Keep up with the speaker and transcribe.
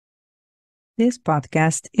This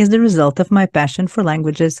podcast is the result of my passion for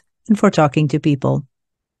languages and for talking to people.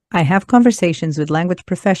 I have conversations with language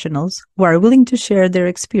professionals who are willing to share their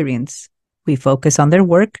experience. We focus on their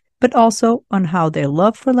work, but also on how their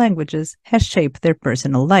love for languages has shaped their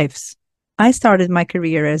personal lives. I started my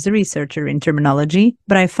career as a researcher in terminology,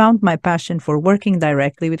 but I found my passion for working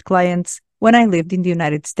directly with clients when I lived in the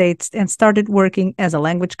United States and started working as a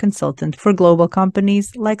language consultant for global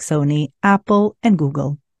companies like Sony, Apple, and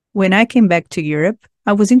Google. When I came back to Europe,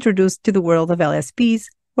 I was introduced to the world of LSPs,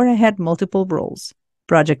 where I had multiple roles: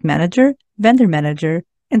 project manager, vendor manager,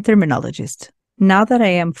 and terminologist. Now that I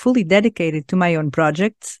am fully dedicated to my own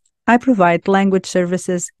projects, I provide language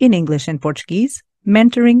services in English and Portuguese,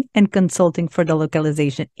 mentoring and consulting for the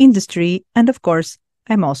localization industry, and of course,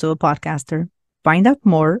 I'm also a podcaster. Find out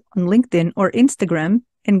more on LinkedIn or Instagram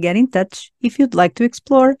and get in touch if you'd like to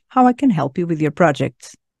explore how I can help you with your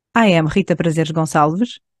projects. I am Rita Prazeres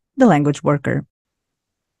Gonçalves, the language worker.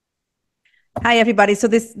 Hi, everybody. So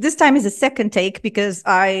this time is a second take because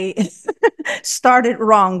I started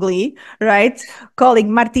wrongly, right?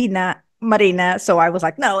 Calling Martina. So I was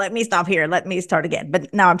like, no, let me stop here. Let me start again.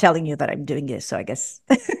 But now I'm telling you that I'm doing this. So I guess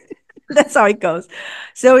that's how it goes.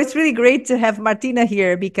 So it's really great to have Martina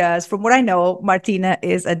here because from what I know, Martina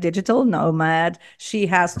is a digital nomad. She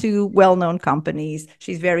has two well-known companies.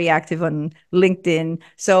 She's very active on LinkedIn.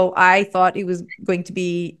 So I thought it was going to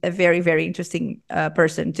be a very, very interesting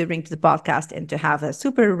person to bring to the podcast and to have a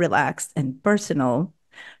super relaxed and personal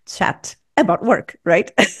chat about work,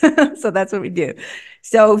 right? So that's what we do.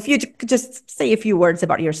 So if you could just say a few words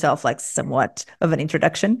about yourself, like somewhat of an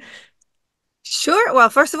introduction. Sure. Well,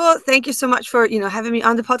 first of all, thank you so much for, having me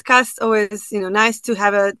on the podcast. Always, nice to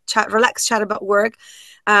have a relaxed chat about work.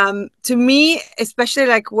 To me, especially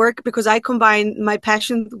like work, because I combine my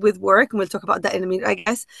passion with work, and we'll talk about that in a minute, I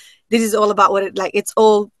guess. This is all about it's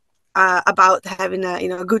all about having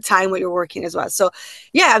a good time when you're working as well. So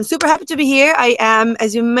yeah, I'm super happy to be here. I am,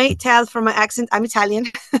 as you may tell from my accent, I'm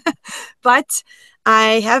Italian, but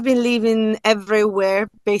I have been living everywhere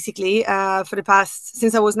basically for the past,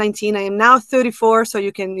 since I was 19. I am now 34, so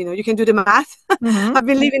you can do the math. Mm-hmm. I've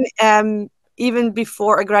been living even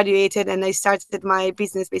before I graduated, and I started my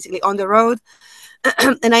business basically on the road.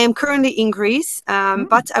 And I am currently in Greece,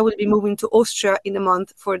 but I will be moving to Austria in a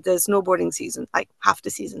month for the snowboarding season, like half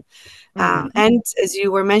the season. And as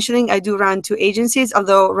you were mentioning, I do run two agencies,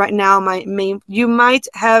 although right now you might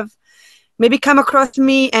have maybe come across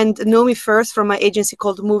me and know me first from my agency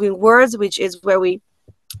called Moving Words, which is where we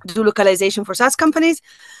do localization for SaaS companies.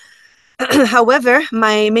 However,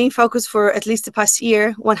 my main focus for at least the past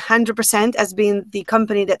year, 100%, has been the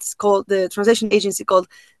company that's called the translation agency called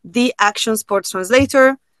The Action Sports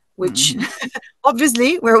Translator, which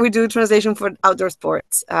obviously where we do translation for outdoor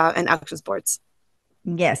sports and action sports.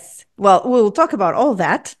 Yes. Well, we'll talk about all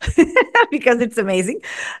that because it's amazing.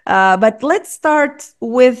 But let's start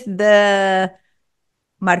with the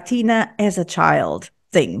Martina as a child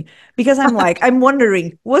thing, because I'm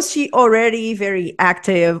wondering, was she already very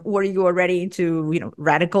active? Were you already into,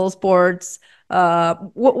 radical sports?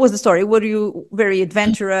 What was the story? Were you very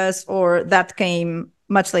adventurous, or that came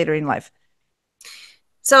much later in life?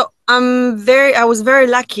 So I was very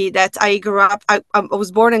lucky that I grew up. I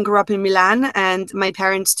was born and grew up in Milan, and my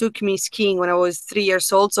parents took me skiing when I was 3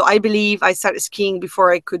 years old. So I believe I started skiing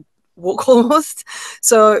before I could walk almost.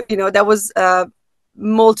 So that was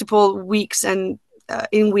multiple weeks and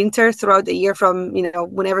in winter throughout the year, from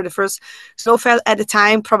whenever the first snow fell. At the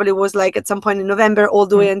time, probably was like at some point in November all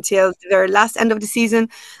the way until the very last end of the season.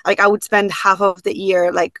 Like I would spend half of the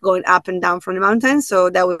year like going up and down from the mountains. So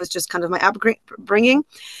that was just kind of my upbringing,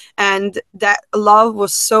 and that love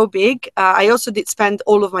was so big. I also did spend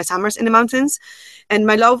all of my summers in the mountains, and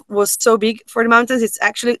my love was so big for the mountains.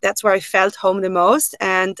 That's where I felt home the most.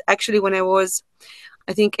 And actually, when I was,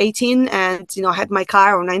 I think, 18 and, I had my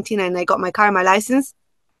car, or 19, and I got my car, my license,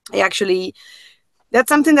 that's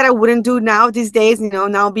something that I wouldn't do now these days,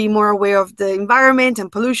 now be more aware of the environment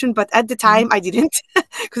and pollution. But at the time I didn't,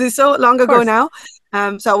 because it's so long ago now.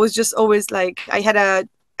 So I was just always like,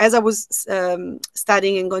 as I was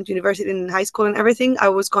studying and going to university and high school and everything, I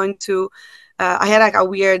was going to, I had like a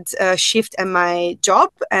weird shift in my job,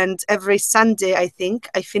 and every Sunday, I think,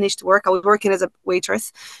 I finished work. I was working as a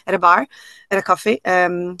waitress at a bar, at a coffee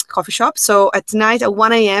shop. So at night at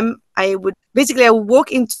 1 a.m., I would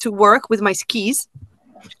walk into work with my skis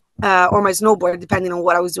or my snowboard, depending on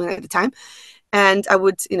what I was doing at the time. And I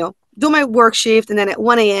would, do my work shift, and then at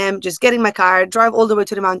 1 a.m., just get in my car, drive all the way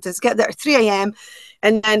to the mountains, get there at 3 a.m.,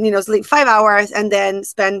 and then, sleep 5 hours, and then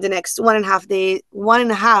spend the next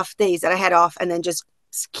 1.5 days that I had off, and then just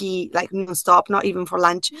ski like non-stop, not even for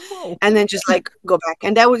lunch, Whoa. and then just like go back.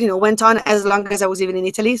 And that was, went on as long as I was even in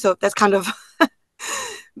Italy. So that's kind of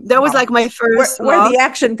that was Wow. like my Where first where love. the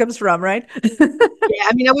action comes from, right? Yeah,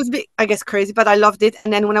 I mean, I was a bit, I guess, crazy, but I loved it.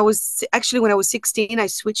 And then when I was 16, I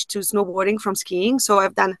switched to snowboarding from skiing. So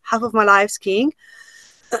I've done half of my life skiing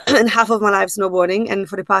and half of my life snowboarding. And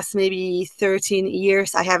for the past maybe 13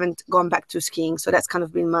 years, I haven't gone back to skiing. So that's kind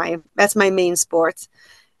of been that's my main sport.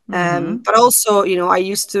 Mm-hmm. But also, I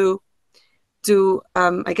used to do,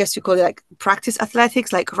 I guess you call it like practice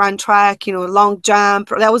athletics, like run track, long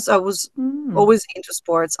jump. I was Mm. always into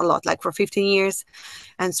sports a lot, like for 15 years.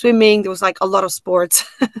 And swimming, there was like a lot of sports,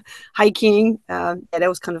 hiking. Yeah, that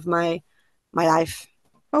was kind of my life.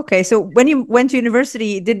 Okay, so when you went to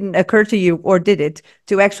university, it didn't occur to you, or did it,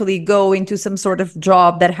 to actually go into some sort of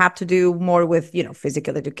job that had to do more with,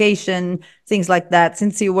 physical education, things like that,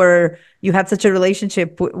 since you had such a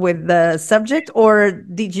relationship with the subject, or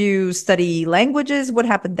did you study languages? What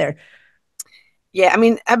happened there? Yeah, I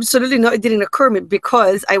mean, absolutely not. It didn't occur to me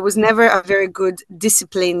because I was never a very good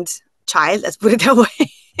disciplined child. Let's put it that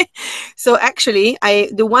way. So actually,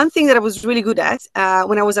 the one thing that I was really good at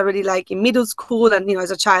when I was already like in middle school and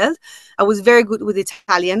as a child, I was very good with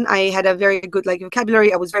Italian. I had a very good like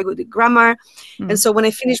vocabulary. I was very good at grammar, and Mm. so when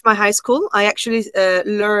I finished my high school, I actually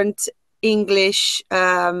learned English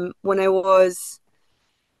when I was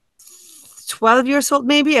 12 years old,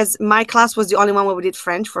 maybe, as my class was the only one where we did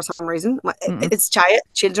French for some reason. Mm. It's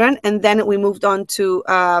children. And then we moved on to,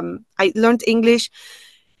 I learned English.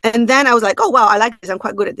 And then I was like, oh, wow, I like this. I'm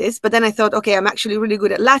quite good at this. But then I thought, okay, I'm actually really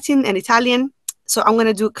good at Latin and Italian. So I'm going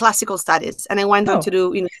to do classical studies. And I went on to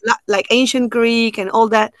Oh, do, like ancient Greek and all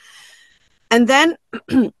that. And then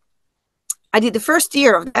I did the first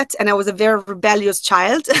year of that. And I was a very rebellious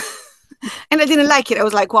child. And I didn't like it. I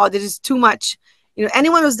was like, wow, this is too much.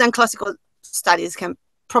 Anyone who's done classical studies can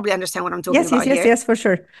probably understand what I'm talking yes, yes, about yes, here. yes, for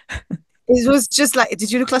sure. It was just like,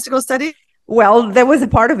 did you do classical study? Well, there was a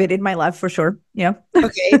part of it in my life for sure. Yeah.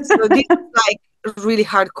 Okay, so this was like really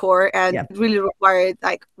hardcore and Yeah. really required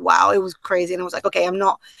like, wow, it was crazy. And I was like, okay, I'm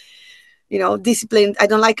not, disciplined. I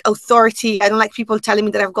don't like authority. I don't like people telling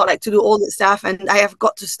me that I've got like to do all this stuff, and I have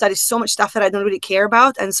got to study so much stuff that I don't really care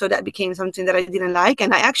about. And so that became something that I didn't like.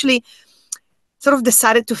 And I actually sort of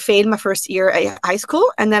decided to fail my first year at high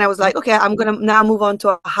school. And then I was like, okay, I'm going to now move on to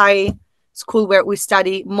a high school where we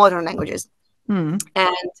study modern languages. Mm.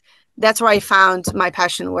 And that's where I found my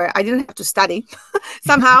passion, where I didn't have to study.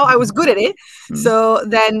 Somehow I was good at it. Mm. So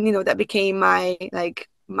then, that became my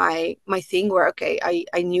thing, where, okay,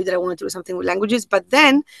 I knew that I wanted to do something with languages. But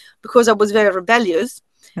then, because I was very rebellious,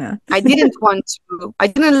 Yeah. I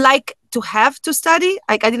didn't like to have to study.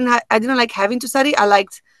 Like I didn't like having to study. I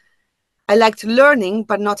liked learning,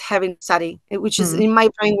 but not having to study, which is Mm. in my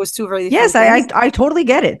brain was two very Yes, different things. I totally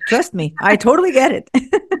get it. Trust me, I totally get it.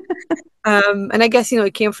 And I guess,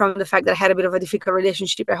 it came from the fact that I had a bit of a difficult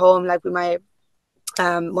relationship at home, like with my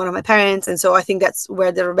one of my parents. And so I think that's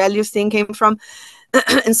where the rebellious thing came from.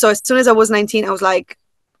 And so as soon as I was 19, I was like,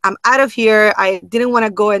 I'm out of here. I didn't want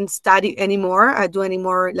to go and study anymore. I do any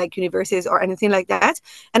more like universities or anything like that.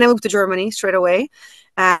 And I moved to Germany straight away,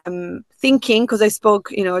 thinking, because I spoke,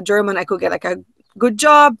 German, I could get like a good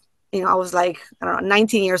job. I was like, I don't know,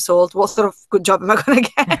 19 years old. What sort of good job am I going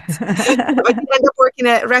to get? So I did end up working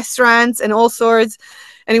at restaurants and all sorts.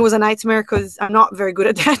 And it was a nightmare because I'm not very good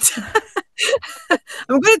at that.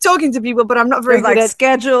 I'm good at talking to people, but I'm not very There's good like at,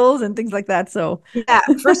 schedules and things like that. So, yeah.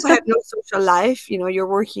 First, I had no social life. You're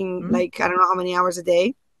working mm. like, I don't know how many hours a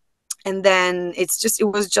day. And then it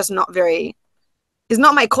was just not very, it's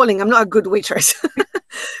not my calling. I'm not a good waitress.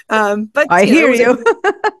 But I it hear was you.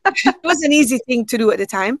 it was an easy thing to do at the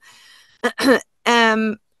time.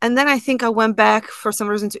 And then I think I went back for some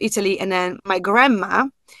reason to Italy, and then my grandma,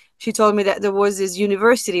 she told me that there was this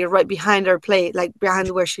university right behind her place, like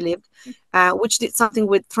behind where she lived, which did something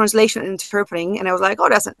with translation and interpreting. And I was like, oh,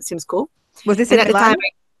 that seems cool. Was this And in at the time, Milan?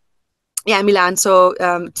 yeah, Milan. So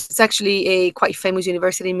it's actually a quite famous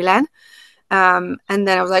university in Milan. And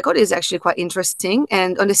then I was like, oh, this is actually quite interesting.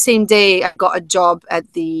 And on the same day, I got a job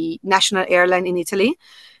at the national airline in Italy.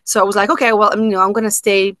 So I was like, okay, well, I'm going to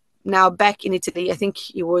stay now back in Italy. I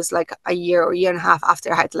think it was like a year or a year and a half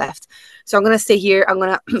after I had left. So I'm going to stay here. I'm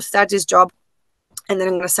going to start this job. And then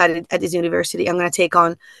I'm going to start it at this university. I'm going to take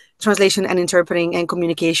on translation and interpreting and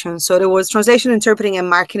communication. So there was translation, interpreting, and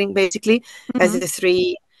marketing, basically, as Mm-hmm. the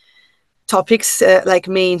three topics, like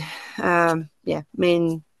main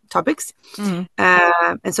topics. Mm-hmm.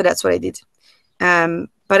 And so that's what I did.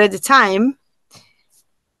 But at the time,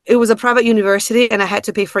 it was a private university and I had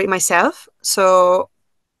to pay for it myself. So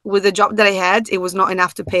with the job that I had, it was not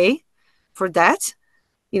enough to pay for that.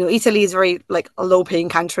 Italy is very like a low paying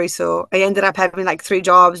country. So I ended up having like 3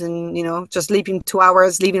 jobs and, just sleeping 2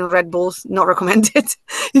 hours, leaving Red Bulls, not recommended.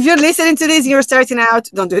 If you're listening to this and you're starting out,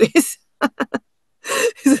 don't do this.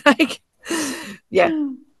 It's like, yeah.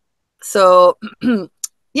 So,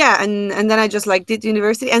 yeah. And then I just like did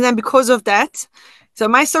university. And then because of that, so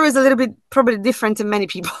my story is a little bit probably different than many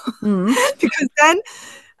people because then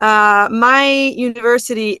my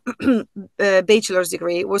university bachelor's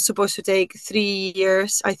degree was supposed to take 3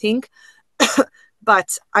 years, I think.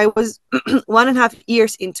 But I was 1.5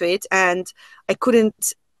 years into it and I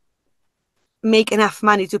couldn't make enough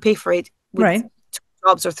money to pay for it with Right. 2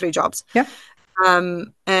 jobs or 3 jobs. Yeah.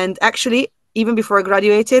 And actually, even before I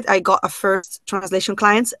graduated, I got a first translation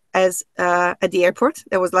client as at the airport.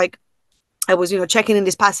 There was like, I was, checking in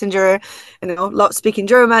this passenger, speaking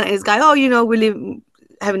German, and this guy, we live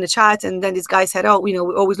having a chat, and then this guy said,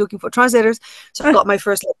 we're always looking for translators. So I got my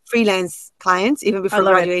first freelance clients even before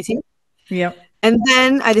graduating. Yeah. And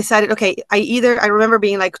then I decided, okay, I remember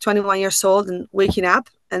being like 21 years old and waking up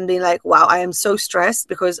and being like, wow, I am so stressed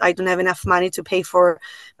because I don't have enough money to pay for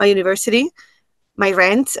my university, my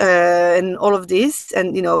rent, and all of this,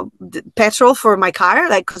 and the petrol for my car,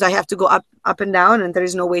 like, because I have to go up and down, and there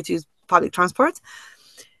is no way to use public transport.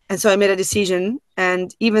 And so I made a decision,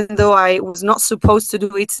 and even though I was not supposed to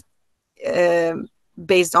do it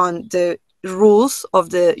based on the rules of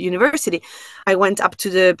the university, I went up to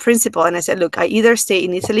the principal and I said, look, I either stay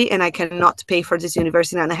in Italy and I cannot pay for this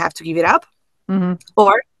university and I have to give it up,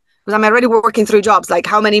 or because I'm already working 3 jobs, like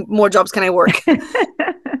how many more jobs can I work?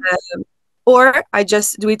 Or I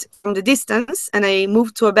just do it from the distance and I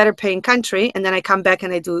move to a better paying country and then I come back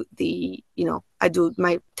and I do I do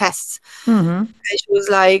my tests. And she was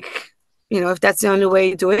like, if that's the only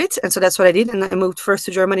way, do it. And so that's what I did. And I moved first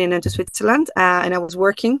to Germany and then to Switzerland. And I was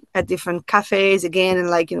working at different cafes again and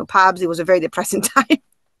like, pubs. It was a very depressing time.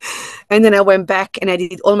 And then I went back and I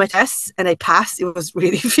did all my tests and I passed. It was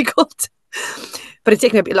really difficult. But it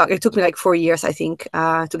took me a bit long. It took me like 4 years, I think,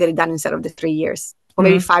 to get it done instead of the 3 years. Or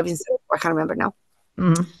maybe 5 instead of 4. I can't remember now.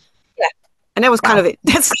 Yeah. And that was kind of it.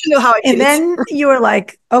 That's kind of how I did it. And then you were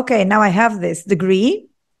like, okay, now I have this degree.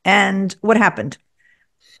 And what happened?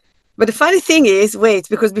 But the funny thing is,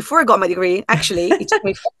 because before I got my degree, actually, it took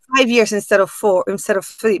me 5 years instead of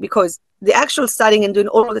 3, because the actual studying and doing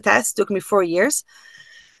all of the tests took me 4 years.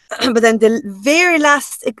 But then the very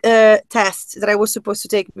last test that I was supposed to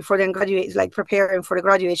take before then graduate, like preparing for the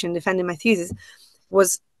graduation, defending my thesis,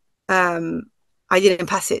 was I didn't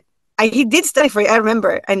pass it. He did study for it, I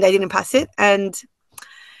remember, and I didn't pass it. And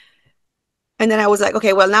then I was like,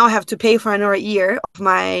 okay, well, now I have to pay for another year of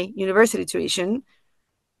my university tuition.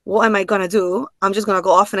 What am I going to do? I'm just going to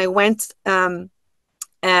go off. And I went and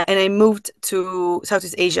I moved to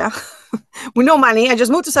Southeast Asia with no money. I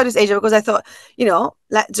just moved to Southeast Asia because I thought,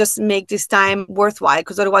 let's just make this time worthwhile,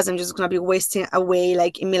 because otherwise I'm just going to be wasting away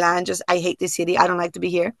like in Milan. I hate this city. I don't like to be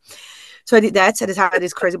here. So I did that. I just had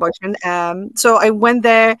this crazy boyfriend. So I went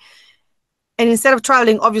there. And instead of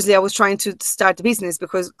traveling, obviously, I was trying to start a business,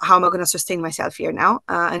 because how am I going to sustain myself here now?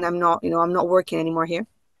 And I'm not, I'm not working anymore here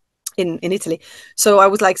in Italy. So I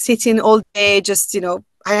was like sitting all day, just,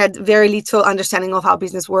 I had very little understanding of how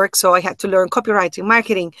business works. So I had to learn copywriting,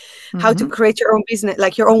 marketing, how to create your own business,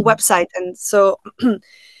 like your own website. And so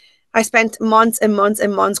I spent months and months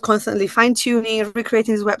and months constantly fine-tuning,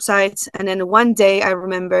 recreating these websites. And then one day I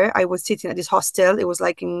remember I was sitting at this hostel. It was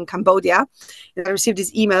like in Cambodia. And I received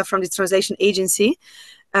this email from this translation agency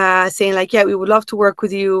saying like, yeah, we would love to work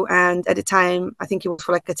with you. And at the time, I think it was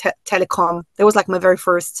for like a telecom. That was like my very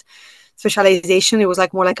first specialization. It was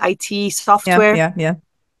like more like IT software. Yeah.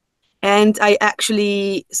 And I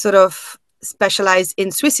actually sort of specialized in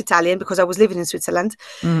Swiss Italian because I was living in Switzerland,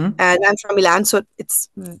 and I'm from Milan, so it's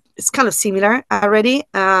kind of similar already.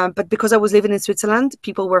 But because I was living in Switzerland,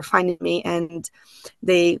 people were finding me and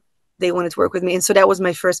they wanted to work with me, and so that was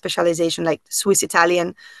my first specialization, like Swiss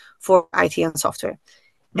Italian for IT and software,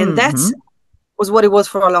 and that was what it was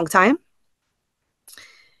for a long time.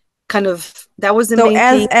 Kind of that was the main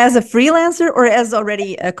thing. As a freelancer or as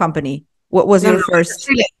already a company? What was your first?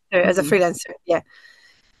 As a freelancer, yeah.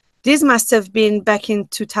 This must have been back in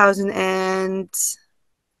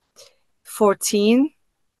 2014,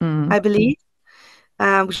 I believe,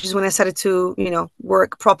 which is when I started to,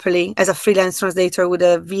 work properly as a freelance translator with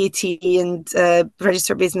a VAT and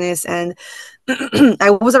register business. And I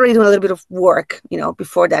was already doing a little bit of work,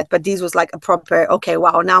 before that. But this was like a proper, okay,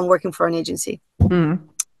 wow, now I'm working for an agency.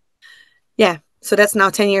 Yeah. So that's now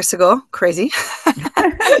 10 years ago. Crazy.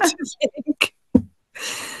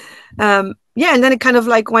 Yeah, and then it kind of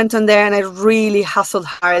like went on there, and I really hustled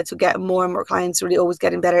hard to get more and more clients, really always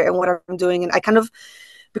getting better at what I'm doing. And I kind of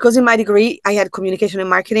because in my degree I had communication and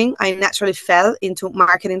marketing, I naturally fell into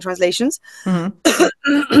marketing translations. And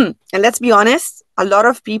let's be honest, a lot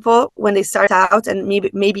of people when they start out, and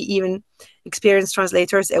maybe even experienced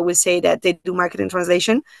translators, they will say that they do marketing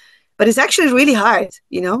translation, but it's actually really hard.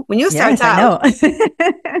 When you start Yes, I out, know.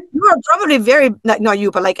 you are probably very, like, not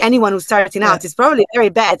you, but like anyone who's starting out is probably very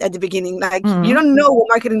bad at the beginning. Like you don't know what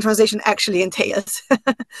marketing translation actually entails.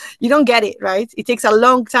 You don't get it, right? It takes a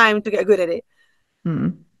long time to get good at it.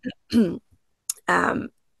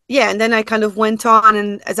 Yeah, and then I kind of went on,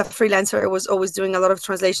 and as a freelancer, I was always doing a lot of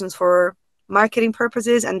translations for marketing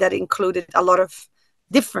purposes, and that included a lot of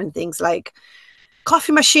different things like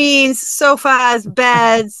coffee machines, sofas,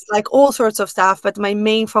 beds, like all sorts of stuff. But my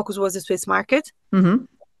main focus was the Swiss market.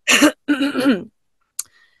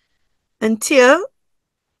 Until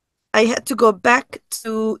I had to go back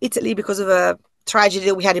to Italy because of a tragedy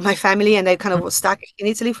that we had in my family, and I kind of was stuck in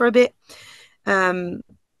Italy for a bit.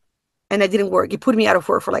 And I didn't work. It put me out of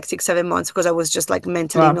work for like 6-7 months because I was just like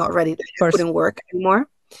mentally not ready. I couldn't work anymore.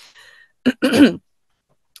 And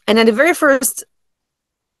then the very first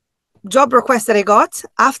job request that I got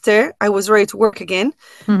after I was ready to work again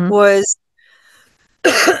was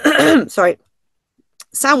sorry,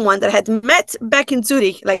 someone that I had met back in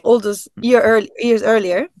Zurich, like all those years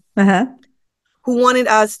earlier, who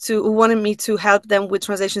wanted me to help them with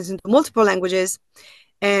translations into multiple languages,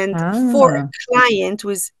 and for a client who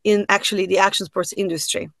is in actually the action sports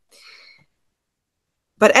industry.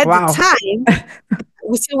 But at the time,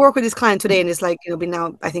 we still work with this client today, and it's like, been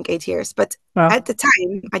now, I think, 8 years. But at the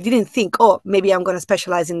time, I didn't think, oh, maybe I'm going to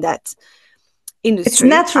specialize in that industry. It's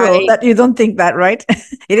natural that you don't think that, right?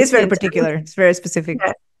 It is very particular. It's very specific.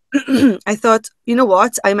 Yeah. I thought, you know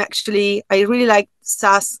what? I really like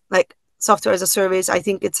SaaS, like software as a service. I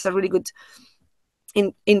think it's a really good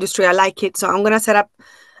industry. I like it. So I'm going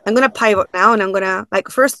to pivot now, and I'm going to, like,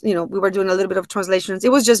 first, we were doing a little bit of translations.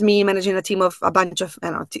 It was just me managing a team of a bunch of,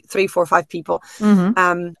 3, 4, 5 people.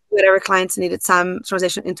 Whatever clients needed some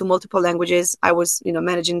translation into multiple languages, I was,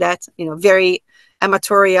 managing that, very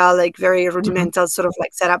amatorial, like very rudimental sort of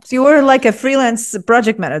like setup. So you were like a freelance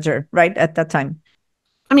project manager, right? At that time.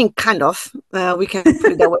 I mean, kind of. We can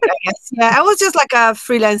put it that way, I guess. Yeah, I was just like a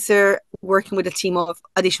freelancer working with a team of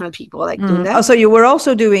additional people, like doing that. Oh, so you were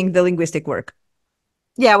also doing the linguistic work.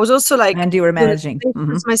 Yeah, I was also like, and you were managing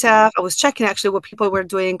myself. I was checking actually what people were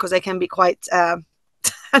doing, because I can be quite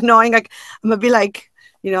annoying. Like, I'm a bit like,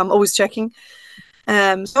 I'm always checking.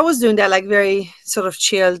 So I was doing that, like very sort of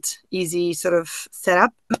chilled, easy sort of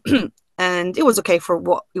setup, and it was okay for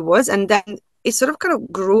what it was. And then it sort of kind of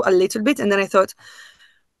grew a little bit, and then I thought,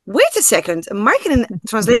 wait a second, marketing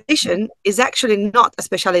translation is actually not a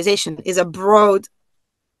specialization. It's a broad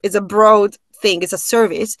thing. It's a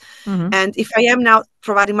service. And if I am now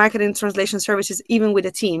providing marketing translation services, even with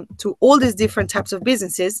a team, to all these different types of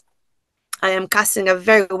businesses, I am casting a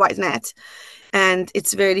very wide net, and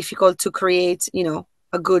it's very difficult to create,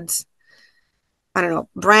 a good, I don't know,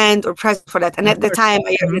 brand or presence for that. And at the time,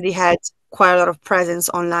 I already had quite a lot of presence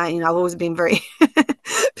online. I've always been very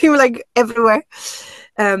people like everywhere.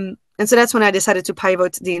 And so that's when I decided to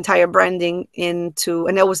pivot the entire branding into,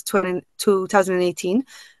 and that was 2018.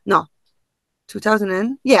 No,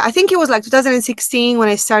 2000. Yeah, I think it was like 2016 when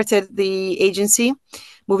I started the agency,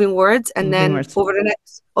 Moving Words, and then over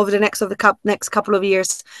the next couple of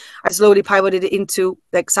years, I slowly pivoted it into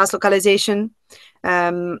like SaaS localization,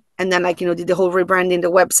 and then like did the whole rebranding,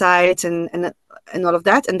 the website, and all of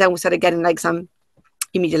that, and then we started getting like some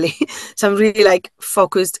really like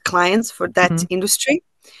focused clients for that industry.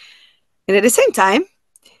 And at the same time,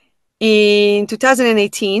 in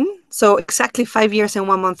 2018, so exactly 5 years and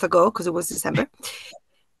 1 month ago, because it was December.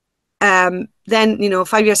 Then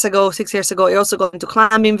 5 years ago, 6 years ago, I also got into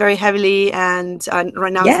climbing very heavily, and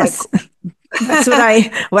right now it's like that's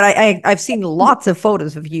what I've seen lots of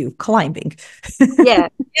photos of you climbing. yeah,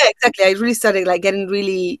 exactly. I really started like getting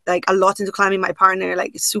really like a lot into climbing. My partner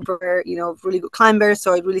like is super, really good climber,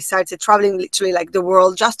 so I really started traveling literally like the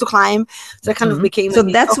world just to climb. So I kind of became. So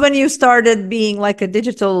that's when you started being like a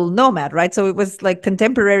digital nomad, right? So it was like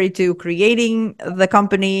contemporary to creating the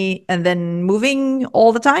company and then moving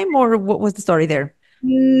all the time, or what was the story there?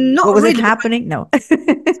 Not what was really it happening? No. So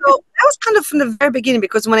that was kind of from the very beginning,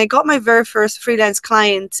 because when I got my very first freelance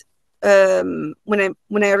client, when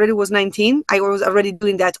I already was 19, I was already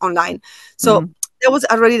doing that online. So that was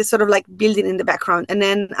already sort of like building in the background. And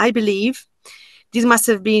then I believe this must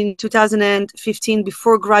have been 2015,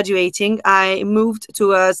 before graduating, I moved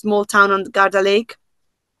to a small town on Garda Lake.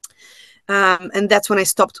 And that's when I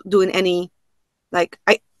stopped doing any,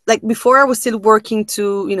 before I was still working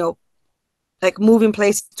to, like moving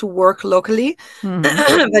place to work locally.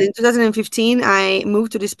 But in 2015, I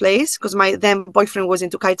moved to this place because my then boyfriend was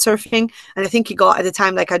into kite surfing, and I think he got at the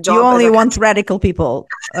time like a job. You only as a want radical people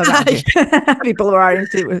around you. People who are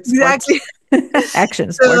into sports. Exactly.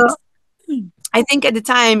 Action So sports. I think at the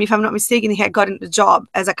time, if I'm not mistaken, he had gotten a job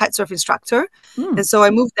as a kite surf instructor, and so I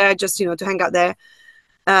moved there just to hang out there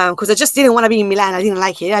because I just didn't want to be in Milan. I didn't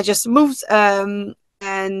like it. I just moved, and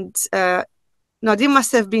no, it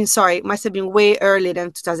must have been way earlier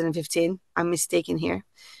than 2015. I'm mistaken here,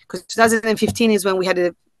 because 2015 is when we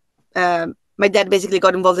had my dad basically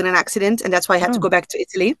got involved in an accident, and that's why I had to go back to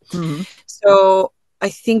Italy. So I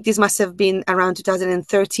think this must have been around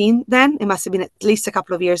 2013 then. It must have been at least a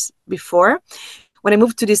couple of years before when I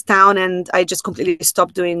moved to this town, and I just completely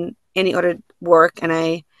stopped doing any other work. And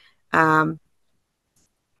I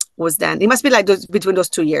was then, it must be like between those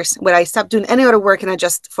 2 years where I stopped doing any other work and I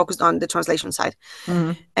just focused on the translation side.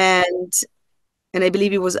 And I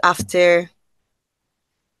believe it was either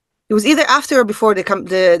after or before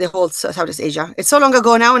the whole Southeast Asia. It's so long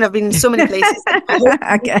ago now, and I've been in so many places.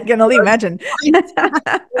 I can only imagine.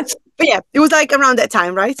 But yeah, it was like around that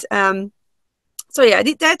time, right? So yeah, I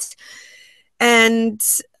did that, and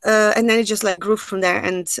then it just like grew from there.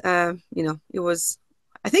 And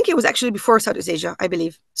I think it was actually before Southeast Asia, I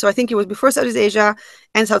believe. So I think it was before Southeast Asia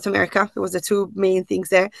and South America. It was the two main things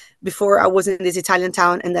there before I was in this Italian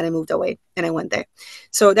town, and then I moved away and I went there.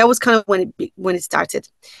 So that was kind of when it started.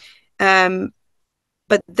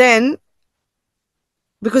 But then,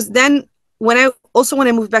 because then when I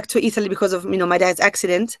moved back to Italy because of my dad's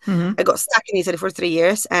accident, I got stuck in Italy for 3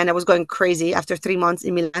 years, and I was going crazy. After 3 months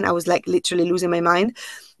in Milan, I was like literally losing my mind,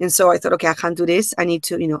 and so I thought, okay, I can't do this. I need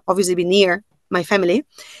to obviously be near my family,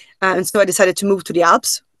 and so I decided to move to the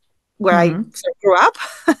Alps, where I grew up.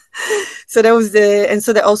 So that was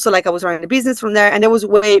that also, like, I was running a business from there, and that was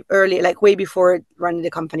way early, like way before running the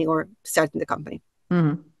company or starting the company.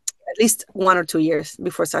 At least 1 or 2 years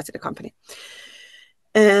before starting the company.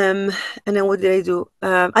 And then what did I do?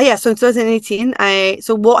 So in 2018,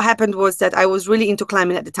 so what happened was that I was really into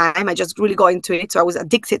climbing at the time. I just really got into it. So I was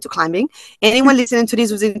addicted to climbing. Anyone listening to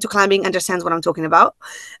this who's into climbing understands what I'm talking about.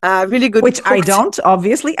 Really good. Which I don't,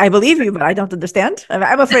 obviously. I believe you, but I don't understand.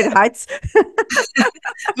 I'm afraid of heights. I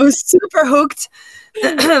was super hooked.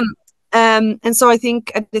 And so I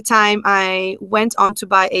think at the time I went on to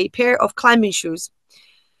buy a pair of climbing shoes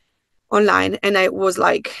online, and I was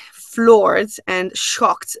like floored and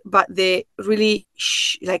shocked, but the really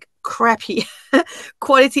like crappy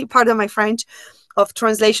quality, pardon my French, of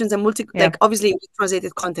translations and like obviously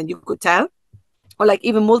translated content, you could tell, or like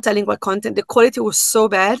even multilingual content. The quality was so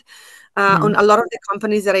bad on a lot of the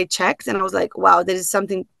companies that I checked, and I was like, wow, there is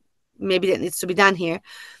something maybe that needs to be done here.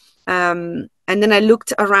 And then I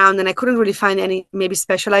looked around and I couldn't really find any maybe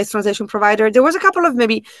specialized translation provider. There was a couple of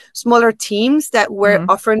maybe smaller teams that were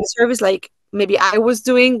offering the service, like maybe I was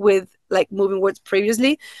doing with like Moving Words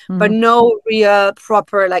previously, but no real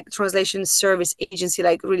proper like translation service agency,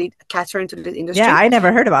 like really catering to the industry. Yeah, I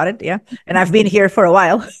never heard about it. Yeah. And I've been here for a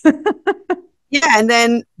while. Yeah. And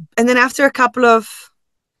then after a couple of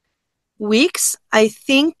weeks, I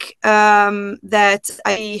think that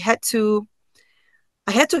I had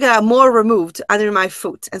to get more removed under my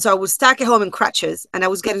foot. And so I was stuck at home in crutches, and I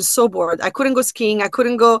was getting so bored. I couldn't go skiing. I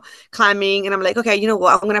couldn't go climbing. And I'm like, okay, you know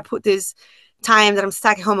what? I'm going to put this time that I'm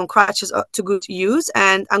stuck at home on crutches to good use.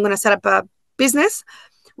 And I'm going to set up a business,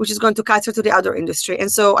 which is going to cater to the outdoor industry.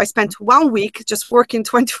 And so I spent 1 week just working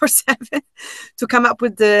 24/7 to come up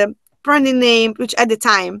with the branding name, which at the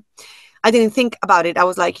time I didn't think about it. I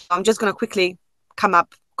was like, I'm just going to quickly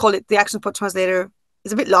call it the Action Sport Translator.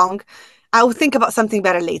 It's a bit long. I will think about something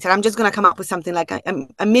better later. I'm just going to come up with something like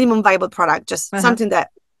a minimum viable product, just something that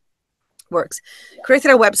works.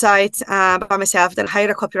 Created a website by myself, then hired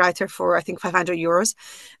a copywriter for, I think, 500 euros,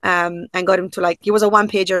 and got him to it was a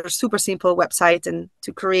one-pager, super simple website, and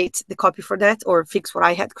to create the copy for that or fix what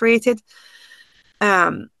I had created.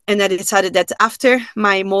 And then I decided that after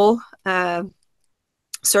my mole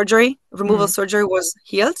removal surgery was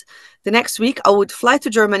healed, the next week I would fly to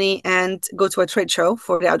Germany and go to a trade show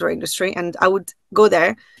for the outdoor industry, and I would go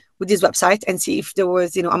there with this website and see if there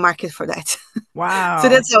was a market for that. Wow. So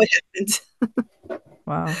that's how it happened.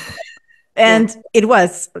 Wow. And it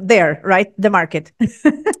was there, right? The market.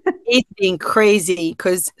 It's been crazy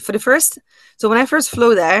because when I first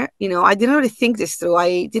flew there, I didn't really think this through.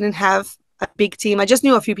 I didn't have a big team. I just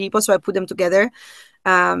knew a few people, so I put them together.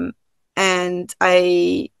 And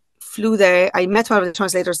I flew there. I met one of the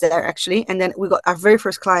translators there, actually. And then we got our very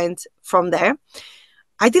first client from there.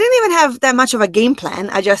 I didn't even have that much of a game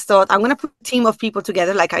plan. I just thought, I'm going to put a team of people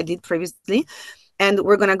together like I did previously. and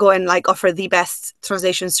we're going to go and like offer the best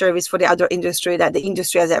translation service for the outdoor industry that the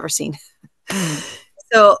industry has ever seen.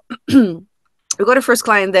 So we got a first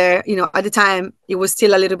client there. You know, at the time it was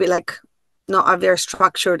still a little bit like not a very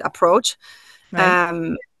structured approach.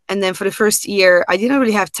 Right. And then for the first year, I didn't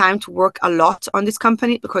really have time to work a lot on this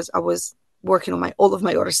company because I was working on all of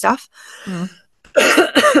my other stuff.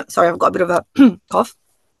 Sorry, I've got a bit of a cough.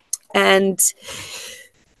 And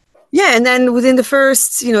yeah, and then within the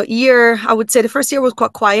first, year, I would say the first year was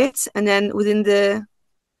quite quiet. And then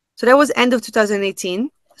so that was end of 2018.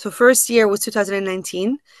 So first year was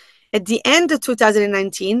 2019. At the end of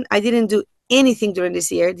 2019, I didn't do anything during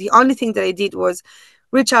this year. The only thing that I did was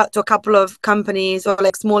reach out to a couple of companies or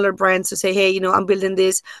like smaller brands to say, hey, I'm building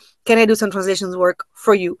this. Can I do some translations work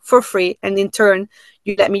for you for free? And in turn,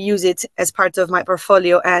 you let me use it as part of my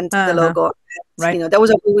portfolio and the logo. And, right. that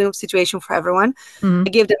was a win-win situation for everyone. I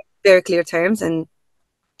gave them very clear terms and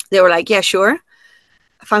they were like, yeah, sure.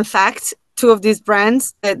 Fun fact, two of these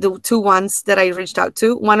brands, the two ones that I reached out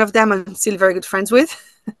to, one of them I'm still very good friends with.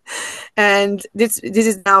 And this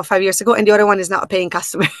is now 5 years ago, and the other one is now a paying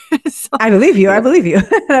customer. So, I believe you. I believe you.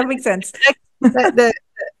 That makes sense. the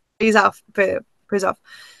pays off.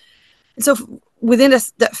 So within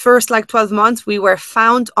the first like 12 months, we were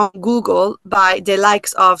found on Google by the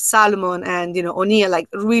likes of Salomon and O'Neill, like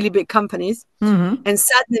really big companies. And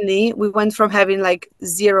suddenly we went from having like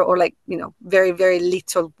zero or like very very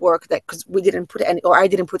little work that because we didn't put any or I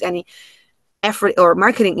didn't put any effort or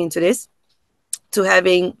marketing into this, to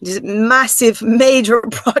having this massive major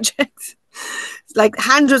project, like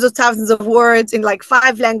hundreds of thousands of words in like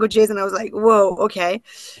 5 languages. And I was like, whoa, okay.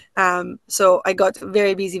 So I got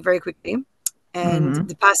very busy very quickly. And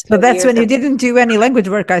the past So that's years, when you didn't do any language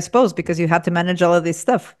work, I suppose, because you had to manage all of this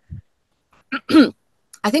stuff.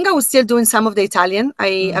 I think I was still doing some of the Italian.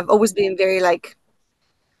 I've always been very like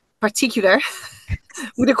particular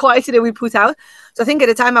with the quality that we put out. So I think at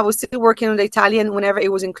the time I was still working on the Italian whenever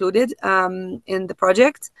it was included in the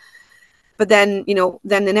project. But then,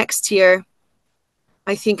 then the next year,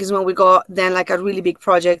 I think is when we got then like a really big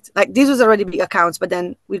project. Like this was already big accounts, but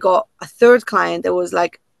then we got a third client that was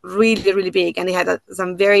like really, really big. And they had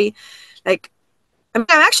some very like, I'm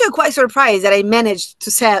actually quite surprised that I managed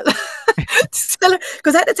to sell,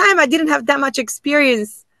 because at the time I didn't have that much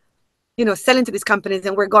experience, selling to these companies,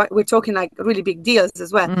 and we're talking like really big deals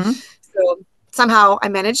as well. So somehow I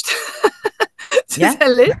managed to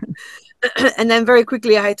sell it, and then very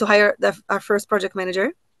quickly I had to hire our first project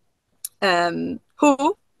manager,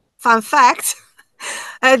 who, fun fact,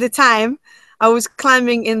 at the time I was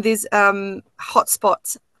climbing in this climbing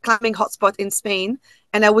hotspot in Spain.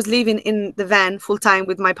 And I was living in the van full time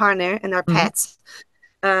with my partner and our pets.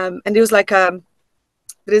 And it was like there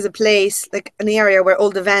is a place, like an area where all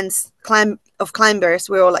the vans climbers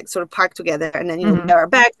were all like sort of parked together. And then, we have our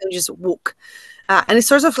bags and just walk. And it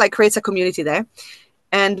sort of like creates a community there.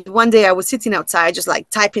 And one day I was sitting outside, just like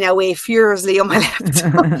typing away furiously on my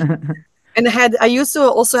laptop. And I used to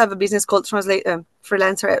also have a business called Translator,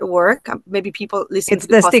 Freelancer at Work. Maybe people listening to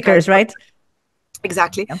the podcast, stickers, right?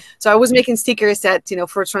 Exactly. Yeah. So I was making stickers that,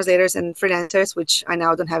 for translators and freelancers, which I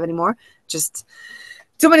now don't have anymore. Just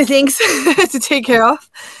too many things to take care of.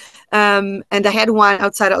 And I had one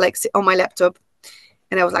outside on my laptop,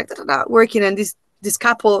 and I was like working, and this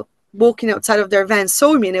couple walking outside of their van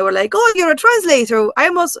saw me, and they were like, "Oh, you're a translator."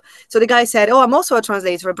 So the guy said, "Oh, I'm also a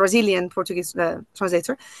translator, a Brazilian Portuguese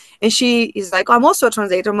translator." And she is like, "Oh, I'm also a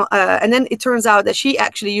translator." And then it turns out that she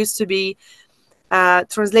actually used to be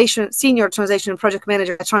senior translation project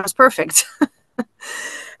manager at TransPerfect.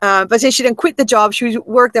 But then she then quit the job. She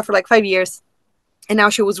worked there for like 5 years. And now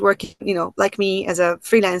she was working, like me as a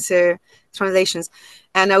freelancer translations.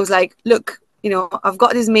 And I was like, look, I've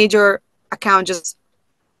got this major account just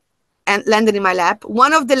and landed in my lap.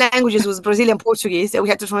 One of the languages was Brazilian Portuguese that we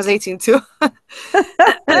had to translate into.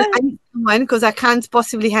 I need someone because I can't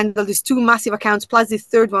possibly handle these 2 massive accounts plus this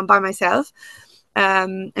third one by myself.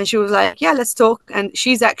 And she was like, yeah, let's talk. And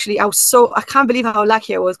she's actually, I can't believe how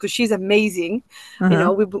lucky I was, because she's amazing.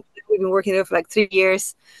 We've been working there for like 3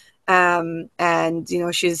 years. And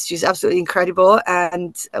she's absolutely incredible,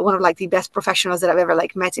 and one of like the best professionals that I've ever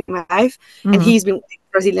like met in my life. And he's been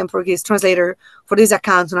Brazilian Portuguese translator for this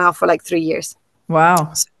account now for like 3 years.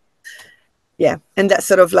 Wow. So, yeah, and that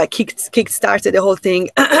sort of like kick started the whole thing.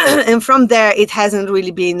 And from there it hasn't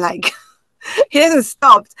really been like it hasn't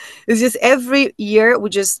stopped. It's just every year we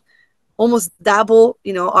just almost double,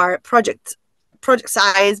 our project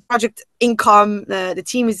size, project income. The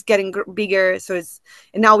team is getting bigger,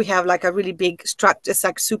 and now we have like a really big structured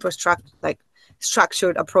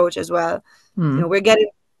approach as well. We're getting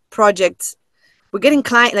projects we're getting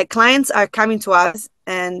clients are coming to us,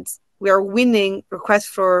 and we are winning requests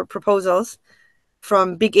for proposals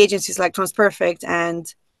from big agencies like TransPerfect,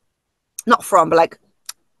 and not from, but like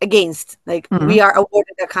against, like we are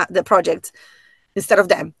awarded the project instead of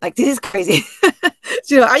them. Like, this is crazy.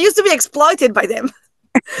 I used to be exploited by them.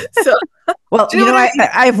 So, well, do you know what I mean?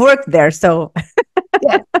 I've worked there, so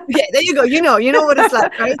Yeah, there you go. You know what it's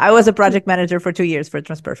like, right? I was a project manager for 2 years for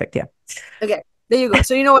TransPerfect. Yeah. Okay, there you go.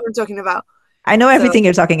 So you know what I'm talking about. I know So, everything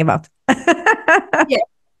you're talking about. yeah.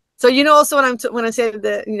 So also when I said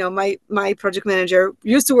that my project manager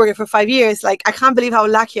used to work for 5 years, like I can't believe how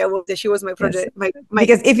lucky I was that she was my project Yes. my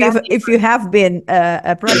Because if you have been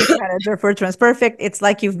a project manager for TransPerfect, it's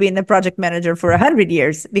like you've been a project manager for 100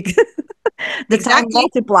 years, because the time exactly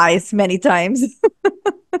multiplies many times.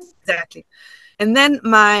 exactly. And then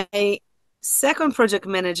my second project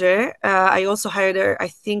manager, I also hired her, I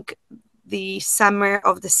think, the summer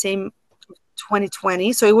of the same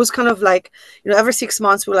 2020. So it was kind of like, every 6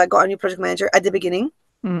 months we got a new project manager at the beginning.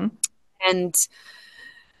 And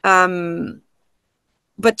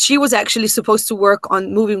but she was actually supposed to work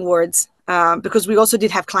on moving words, because we also did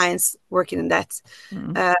have clients working in that.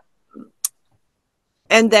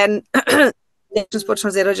 And then the Transport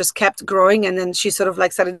Translator just kept growing, and then she sort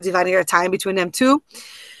of started dividing her time between them two,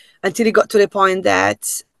 until it got to the point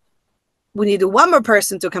that we needed one more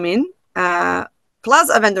person to come in, plus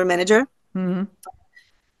a vendor manager. And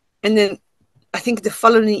then I think the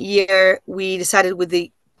following year we decided with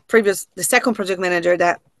the second project manager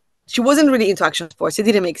that she wasn't really into action sports. It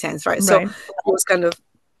didn't make sense, right? So it was kind of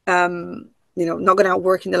not going to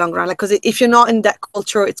work in the long run, because if you're not in that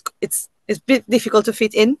culture, it's a bit difficult to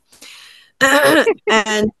fit in.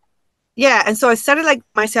 And so I started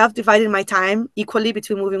myself dividing my time equally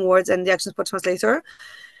between moving words and the action sport translator.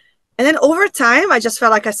 And then over time, I just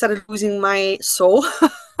felt like I started losing my soul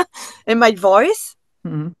and my voice.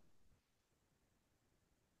 And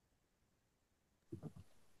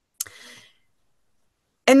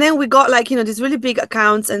then we got these really big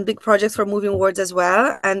accounts and big projects for moving words as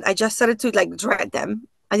well. And I just started to dread them.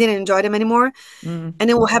 I didn't enjoy them anymore. And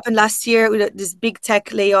then what happened last year with these big tech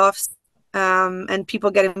layoffs, and people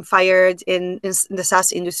getting fired in the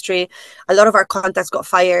SaaS industry. A lot of our contacts got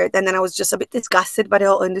fired. And then I was just a bit disgusted by the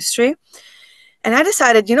whole industry. And I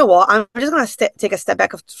decided, you know what, I'm just going to take a step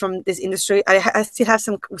back from this industry. We still have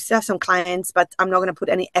some clients, but I'm not going to put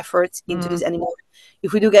any effort into this anymore.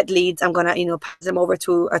 If we do get leads, I'm going to, pass them over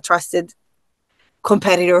to a trusted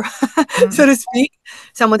competitor, so to speak.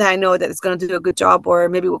 Someone that I know that is going to do a good job, or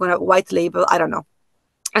maybe we're going to white label, I don't know.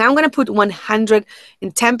 And I'm going to put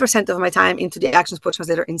 110% of my time into the Action Sport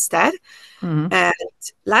Translator instead. And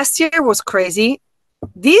last year was crazy.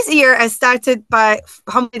 This year I started by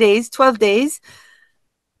how many days? 12 days.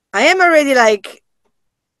 I am already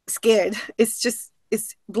scared.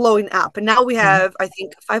 It's blowing up. And now we have, I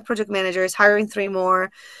think, 5 project managers, hiring 3 more,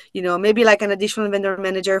 maybe an additional vendor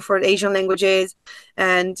manager for Asian languages.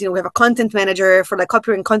 And, we have a content manager for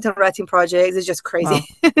copy and content writing projects. It's just crazy.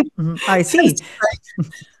 Wow. I see.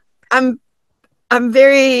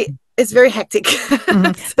 It's very hectic.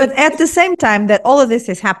 But at the same time that all of this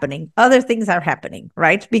is happening, other things are happening,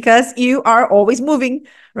 right? Because you are always moving,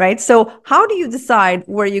 right? So how do you decide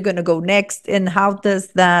where you're going to go next, and how does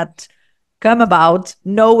that come about,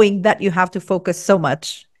 knowing that you have to focus so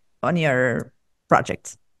much on your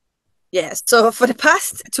projects? Yes. So for the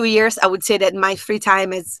past 2 years, I would say that my free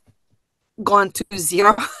time has gone to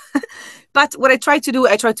 0. But what I try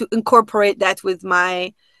to incorporate that with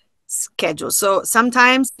my schedule. So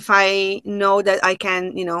sometimes if I know that I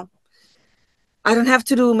can, I don't have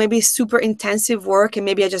to do maybe super intensive work, and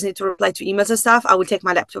maybe I just need to reply to emails and stuff, I will take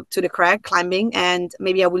my laptop to the crag climbing, and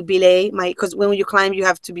maybe I will belay because when you climb, you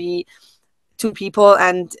have to be 2 people,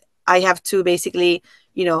 and I have to basically,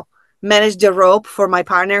 manage the rope for my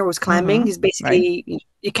partner who's climbing. He's basically,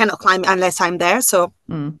 you cannot climb unless I'm there. So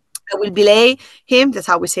I will belay him. That's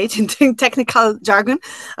how we say it in technical jargon.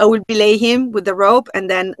 I will belay him with the rope. And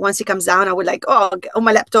then once he comes down, I would get on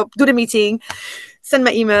my laptop, do the meeting, send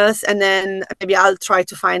my emails, and then maybe I'll try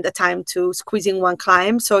to find a time to squeeze in one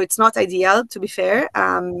climb. So it's not ideal, to be fair.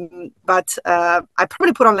 But I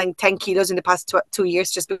probably put on 10 kilos in the past 2 years,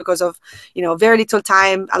 just because of, very little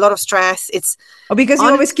time, a lot of stress. It's because you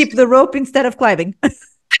always keep the rope instead of climbing.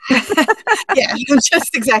 Yeah,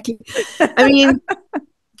 just exactly. I mean,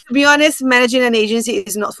 to be honest, managing an agency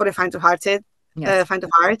is not for the faint of heart.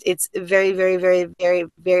 It's very, very, very, very,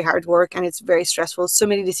 very hard work, and it's very stressful. So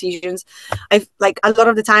many decisions. A lot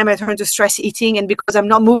of the time I turn to stress eating, and because I'm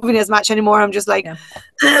not moving as much anymore, I'm just a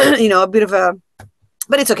bit of a,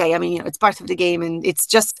 but it's okay. I mean, it's part of the game, and it's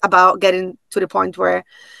just about getting to the point where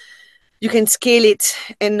you can scale it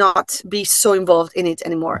and not be so involved in it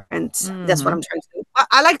anymore. And that's what I'm trying to do.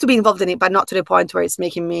 I like to be involved in it, but not to the point where it's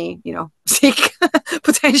making me, sick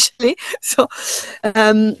potentially. So,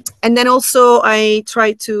 and then also I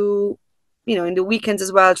try to, in the weekends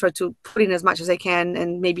as well, try to put in as much as I can,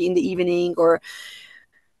 and maybe in the evening, or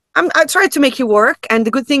I try to make it work. And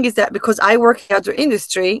the good thing is that because I work in the other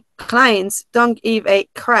industry, clients don't give a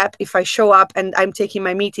crap if I show up and I'm taking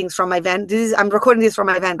my meetings from my van. I'm recording this from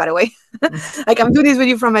my van, by the way. Like, I'm doing this with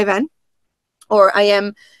you from my van. Or I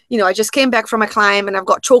am, I just came back from a climb and I've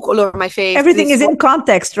got chalk all over my face. Everything is in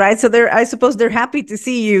context, right? So I suppose they're happy to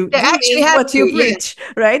see you doing what you preach,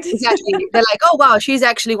 right? Exactly. They're like, oh, wow, she's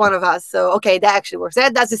actually one of us. So, okay, that actually works.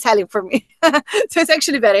 That's the selling for me. So it's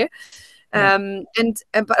actually better. Yeah.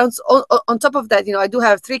 But on top of that, I do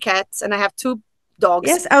have 3 cats and I have 2 dogs.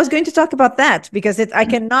 Yes, I was going to talk about that because I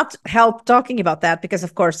cannot help talking about that because,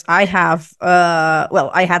 of course, I have,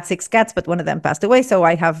 I had 6 cats, but one of them passed away. So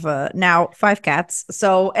I have now 5 cats.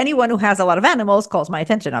 So anyone who has a lot of animals calls my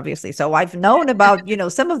attention, obviously. So I've known about,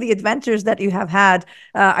 some of the adventures that you have had.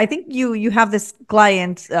 I think you have this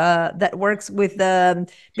client that works with a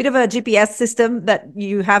bit of a GPS system that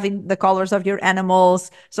you have in the collars of your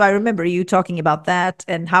animals. So I remember you talking about that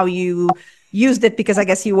and how you used it because I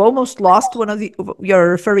guess you almost lost one of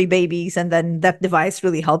your furry babies, and then that device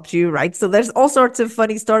really helped you, right? So there's all sorts of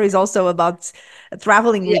funny stories also about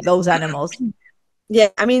traveling with those animals. Yeah,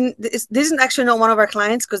 I mean, this isn't actually not one of our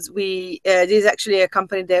clients because this is actually a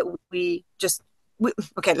company that we just.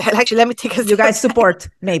 Okay, actually, let me take a. You guys support,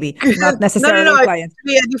 maybe not necessarily no, clients.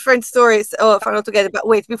 It's a different story. For all together. But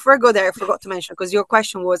wait, before I go there, I forgot to mention because your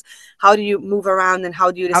question was, how do you move around and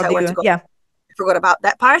how do you decide where to go? Yeah. I forgot about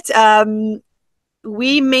that part.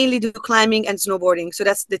 We mainly do climbing and snowboarding. So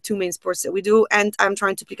that's the 2 main sports that we do. And I'm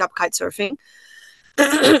trying to pick up kite surfing.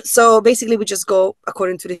 So basically we just go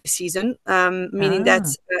according to the season, meaning that,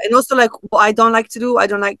 and also like what I don't like to do, I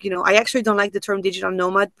don't like, I actually don't like the term digital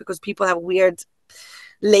nomad because people have weird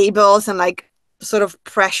labels and like sort of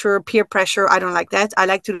peer pressure. I don't like that. I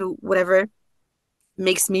like to do whatever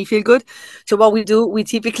makes me feel good. So what we do, we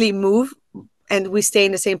typically move and we stay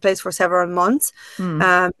in the same place for several months.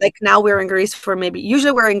 Like now we're in Greece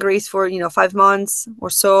usually we're in Greece for, 5 months or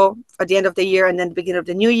so at the end of the year and then the beginning of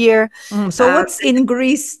the new year. So what's in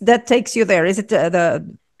Greece that takes you there? Is it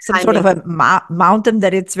some sort of a mountain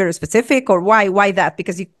that it's very specific, or why that?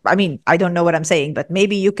 Because I don't know what I'm saying, but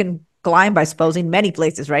maybe you can climb, I suppose, in many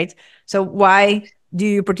places, right? So why do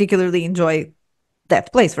you particularly enjoy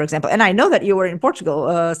that place, for example? And I know that you were in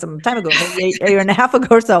Portugal some time ago, maybe a year and a half ago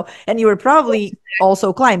or so, and you were probably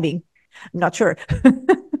also climbing. I'm not sure.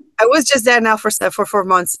 I was just there now for 4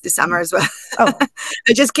 months this summer as well. Oh.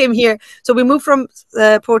 I just came here. So we moved from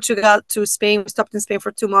Portugal to Spain. We stopped in Spain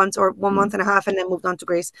for 2 months or 1 month and a half, and then moved on to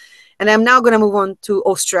Greece. And I'm now going to move on to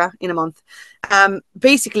Austria in a month.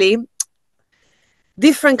 Basically,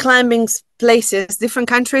 different climbing places, different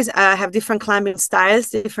countries have different climbing styles,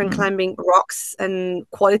 different climbing rocks and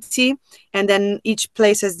quality. And then each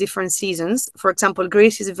place has different seasons. For example,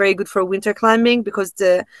 Greece is very good for winter climbing because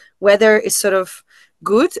the weather is sort of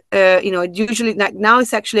good. It usually, like now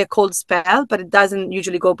it's actually a cold spell, but it doesn't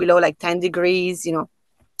usually go below like 10 degrees,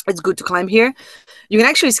 It's good to climb here. You can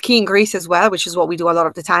actually ski in Greece as well, which is what we do a lot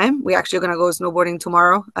of the time. We're actually going to go snowboarding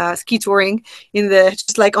tomorrow, ski touring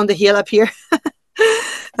just like on the hill up here.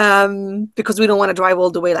 Because we don't want to drive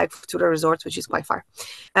all the way like to the resorts, which is quite far.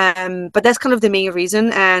 But that's kind of the main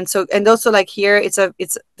reason. And also like here,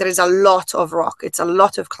 there is a lot of rock. It's a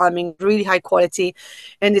lot of climbing, really high quality,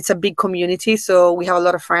 and it's a big community. So we have a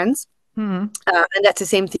lot of friends. And that's the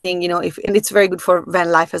same thing, and it's very good for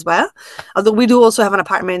van life as well. Although we do also have an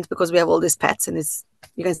apartment because we have all these pets, and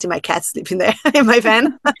you can see my cat sleeping there in my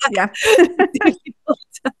van. Yeah.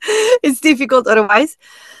 It's difficult otherwise.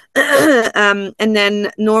 And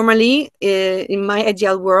then normally in my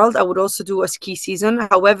ideal world, I would also do a ski season.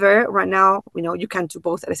 However, right now, you can't do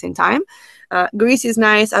both at the same time. Greece is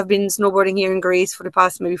nice. I've been snowboarding here in Greece for the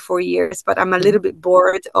past maybe 4 years, but I'm a little bit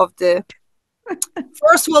bored of the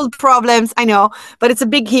first world problems. I know, but it's a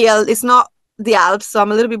big hill. It's not the Alps. So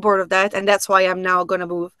I'm a little bit bored of that. And that's why I'm now going to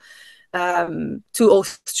move to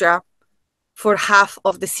Austria for half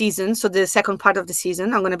of the season. So the second part of the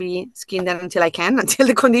season, I'm going to be skiing there until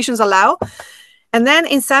the conditions allow. And then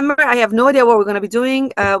in summer, I have no idea what we're going to be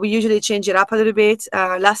doing. We usually change it up a little bit.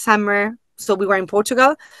 Last summer, so we were in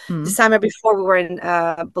Portugal. The summer before, we were in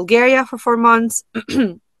Bulgaria for 4 months.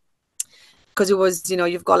 Because it was,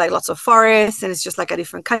 you've got like lots of forests and it's just like a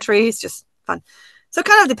different country. It's just fun. So it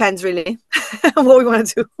kind of depends really what we want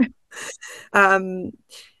to do.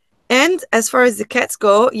 And as far as the cats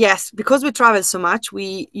go, yes, because we travel so much,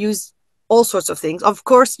 we use all sorts of things. Of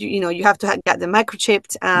course, you have to get them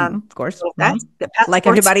microchipped, Of course. all of that, the Like passports.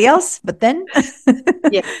 everybody else, but then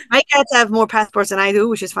Yeah, my cats have more passports than I do,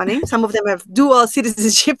 which is funny. Some of them have dual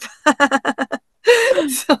citizenship.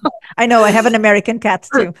 So, I know I have an American cat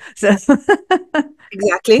too. So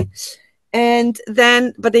exactly. And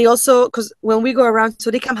then, but they also, because when we go around, so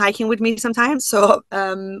they come hiking with me sometimes. So,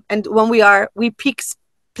 and when we pick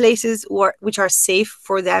places which are safe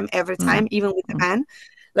for them every Mm, time, even with the mm, van.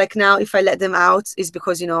 Like now, if I let them out, is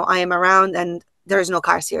because I am around and there is no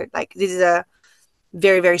cars here. Like this is a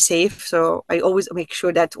very, very safe. So I always make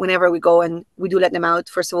sure that whenever we go and we do let them out,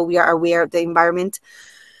 first of all, we are aware of the environment,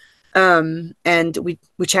 and we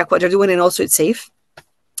check what they're doing, and also it's safe.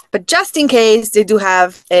 But just in case, they do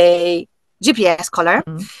have a GPS collar.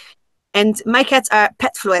 mm, And my cats are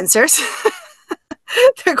petfluencers.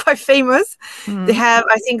 They're quite famous. They mm. have,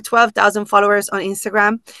 I think, 12,000 followers on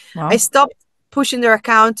Instagram. I Wow. stopped pushing their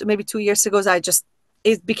account maybe 2 years ago. So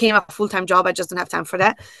it became a full-time job. I just don't have time for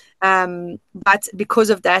that. But because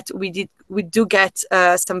of that, we do get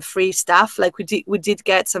some free stuff. Like we did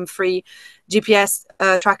get some free GPS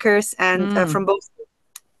trackers, and Mm. from both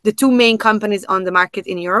the two main companies on the market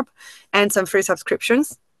in Europe, and some free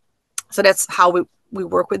subscriptions. So that's how we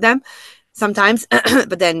work with them sometimes.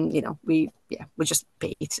 But then we just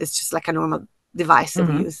pay. It's just like a normal device that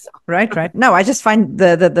we Hmm. use. So. Right, right. No, I just find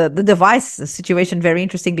the device situation very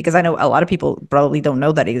interesting because I know a lot of people probably don't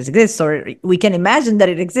know that it exists, or we can imagine that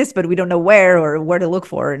it exists, but we don't know where or where to look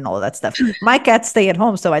for and all of that stuff. My cats stay at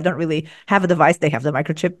home, so I don't really have a device. They have the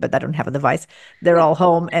microchip, but I don't have a device. They're Yeah, all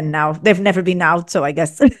home, and now they've never been out, so I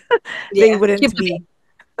guess they yeah. Keep wouldn't them be. in.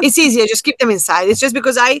 It's easier. Just keep them inside. It's just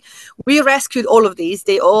because we rescued all of these.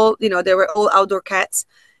 They all, they were all outdoor cats,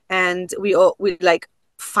 and we like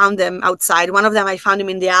found them outside. One of them I found him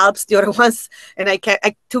in the Alps. The other ones, and I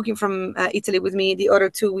took him from Italy with me. The other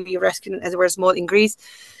two we rescued as they were small in Greece.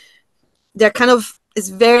 They're kind of, it's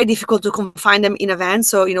very difficult to confine them in a van.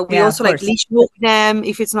 So, we Yeah, of also like course. leash walk them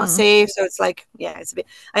if it's not Mm, safe. So it's like, yeah, it's a bit.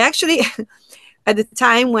 I actually, at the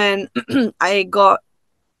time when I got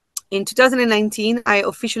in 2019, I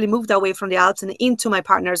officially moved away from the Alps and into my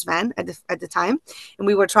partner's van at the time. And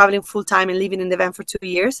we were traveling full time and living in the van for 2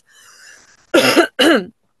 years.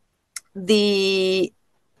 the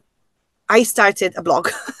I started a blog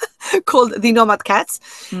called The Nomad Cats.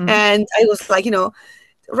 mm. And I was like,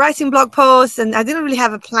 writing blog posts, and I didn't really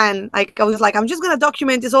have a plan. Like I was like, I'm just gonna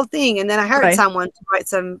document this whole thing, and then I hired Right. someone to write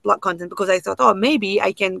some blog content because I thought, oh, maybe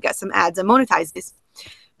I can get some ads and monetize this.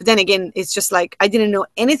 But then again, it's just like I didn't know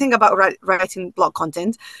anything about writing blog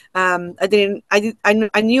content. I didn't.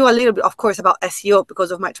 I knew a little bit, of course, about SEO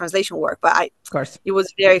because of my translation work, but Of course. it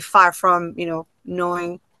was very far from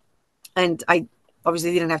knowing, and I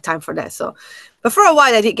obviously didn't have time for that. So, but for a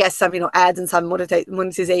while, I did get some ads and some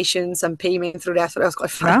monetization, some payment through that. So that was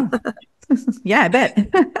quite fun. Wow. Yeah, I bet.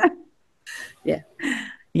 Yeah.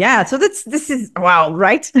 Yeah, so this is wow,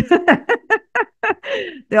 right?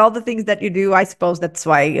 All the things that you do, I suppose that's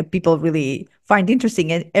why people really find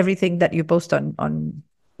interesting everything that you post on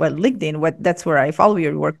well, LinkedIn. That's where I follow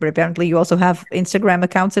your work, but apparently you also have Instagram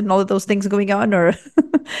accounts and all of those things going on, or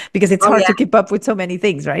because it's Oh hard yeah. to keep up with so many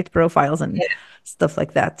things, right? Profiles and Yeah. stuff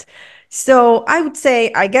like that. So I would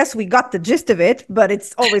say, I guess we got the gist of it, but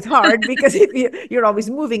it's always hard because if you're always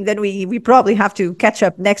moving, then we probably have to catch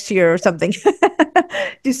up next year or something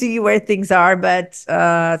to see where things are. But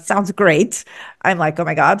sounds great. I'm like, oh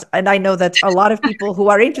my God. And I know that a lot of people who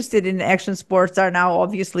are interested in action sports are now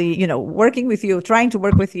obviously, working with you, trying to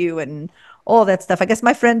work with you and all that stuff. I guess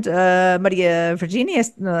my friend Maria Virginia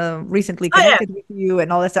recently Oh yeah. connected with you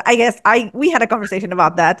and all that stuff. I guess we had a conversation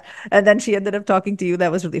about that, and then she ended up talking to you.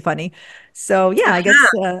 That was really funny. So yeah, I guess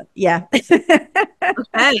yeah,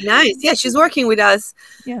 Hey, nice. Yeah, she's working with us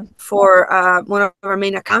yeah. for one of our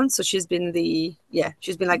main accounts. So she's been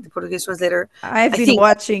like the Portuguese translator. I've I been think.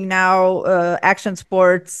 watching now action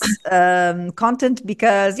sports content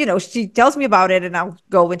because she tells me about it, and I'll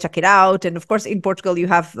go and check it out. And of course, in Portugal, you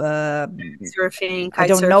have Surfing, I kite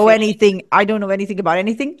don't know surfing. anything. I don't know anything about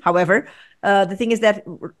anything. However, the thing is that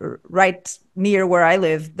right near where I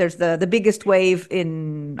live, there's the biggest wave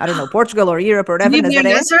in I don't know Portugal or Europe or You whatever. live near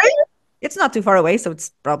Nazaré. Nazaré? It's not too far away, so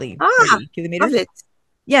it's probably Ah, 30 love kilometers. it.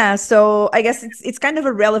 Yeah, so I guess it's kind of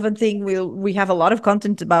a relevant thing. We have a lot of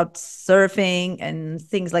content about surfing and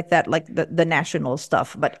things like that, like the national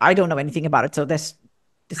stuff. But I don't know anything about it, so this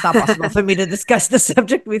it's not possible for me to discuss the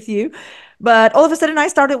subject with you. But all of a sudden, I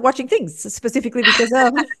started watching things specifically because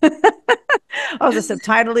of of the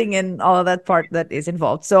subtitling and all of that part that is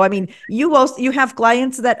involved. So I mean, you have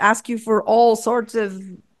clients that ask you for all sorts of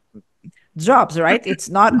jobs, right? It's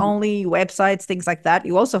not only websites, things like that.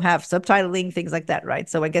 You also have subtitling, things like that, right?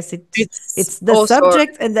 So I guess It's it's the also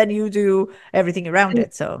subject and then you do everything around and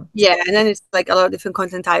it. So yeah, and then it's like a lot of different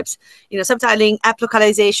content types. Subtitling, app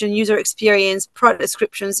localization, user experience, product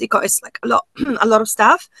descriptions. It's like a lot, a lot of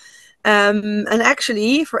stuff. And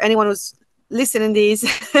actually, for anyone who's listening these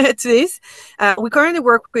to this, we currently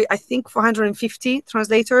work with I think 450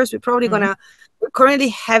 translators. mm, We're currently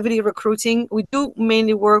heavily recruiting. We do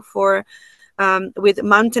mainly work for with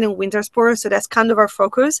mountain and winter sports, so that's kind of our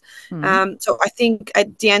focus. mm, So I think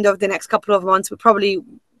at the end of the next couple of months, we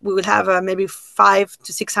will have maybe 500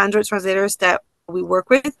 to 600 translators that we work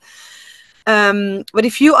with. But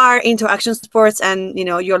if you are into action sports and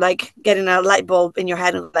you're like getting a light bulb in your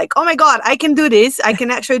head and like, oh my god, I can do this, I can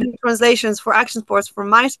actually do translations for action sports for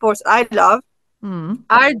my sports I love, mm,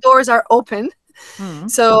 our doors are open. mm.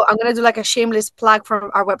 So I'm gonna do like a shameless plug from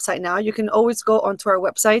our website now. You can always go onto our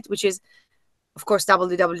website, which is of course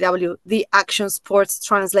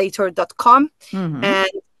www.theactionsportstranslator.com, Mm-hmm. and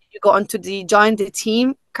you go onto the join the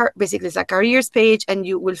team, basically it's like careers page, and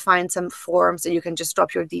you will find some forms that you can just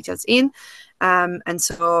drop your details in. And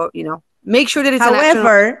so make sure that it's an action.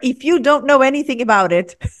 However, if you don't know anything about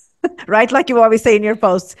it, right, like you always say in your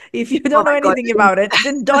posts, if you Oh don't know my god. anything about it,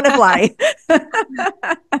 then don't apply.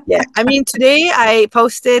 Yeah, I mean, today I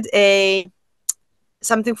posted a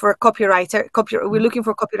something for a copywriter. We're looking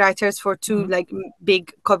for copywriters for two Mhm. like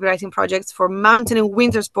big copywriting projects for mountain and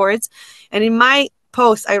winter sports. And in my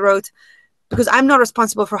post, I wrote, because I'm not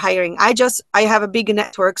responsible for hiring. I have a big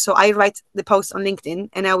network, so I write the post on LinkedIn,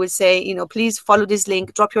 and I will say, please follow this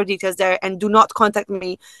link, drop your details there, and do not contact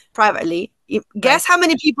me privately. Right. Guess how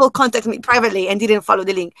many people contact me privately and didn't follow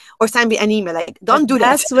the link or send me an email? Like, But don't do that.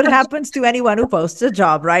 that's what happens to anyone who posts a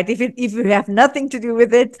job, right? If you have nothing to do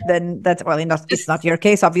with it, then that's well, it's not your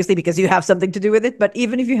case, obviously, because you have something to do with it. But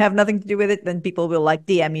even if you have nothing to do with it, then people will like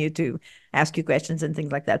DM you to ask you questions and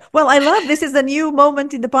things like that. Well, I love this is a new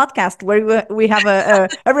moment in the podcast where we have a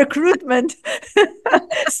recruitment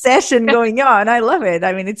session going on. I love it.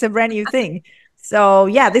 I mean, it's a brand new thing. So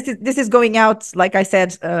yeah, this is going out, like I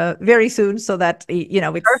said, very soon, so that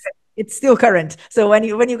Perfect. it's still current. So when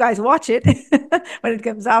you guys watch it, when it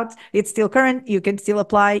comes out, it's still current. You can still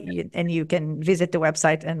apply, and you can visit the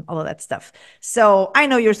website and all of that stuff. So I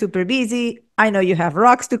know you're super busy. I know you have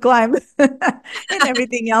rocks to climb and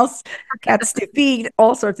everything else, cats to feed,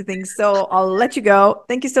 all sorts of things. So I'll let you go.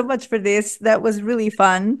 Thank you so much for this. That was really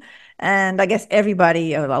fun. And I guess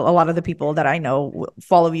everybody, a lot of the people that I know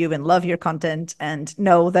follow you and love your content and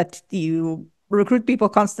know that you recruit people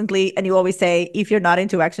constantly. And you always say, if you're not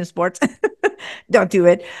into action sports, don't do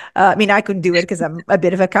it. I mean, I couldn't do it because I'm a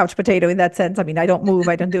bit of a couch potato in that sense. I mean, I don't move,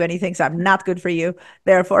 I don't do anything. So I'm not good for you.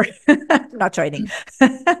 Therefore, not joining. But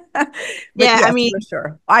Yeah, I yes, mean, for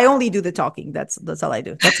sure. I only do the talking. That's all I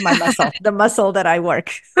do. That's my muscle, the muscle that I work.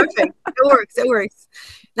 perfect. It works. It works.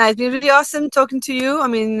 Now, it's been really awesome talking to you. I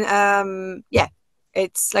mean, yeah,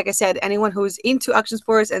 it's like I said, anyone who's into action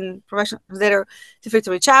sports and professional translator, feel free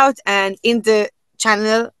to reach out. And in the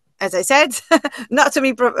channel, as I said, not to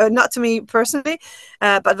me personally,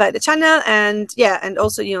 but via the channel. And yeah, and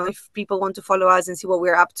also, if people want to follow us and see what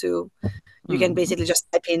we're up to, you can Mhm. basically just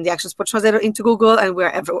type in the action sports translator into Google, and we're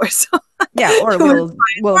everywhere. So Yeah, or you will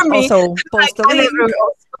we'll find for me. also Like, post a I'm link. everywhere.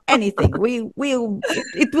 Anything.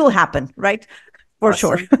 It will happen, right? For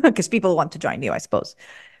sure, Awesome. because people want to join you, I suppose.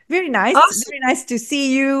 Awesome. Very nice to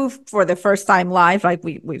see you for the first time live. Like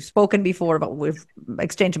we've spoken before, but we've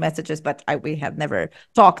exchanged messages, but we have never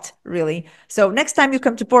talked really. So next time you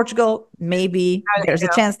come to Portugal, maybe I'll let there's you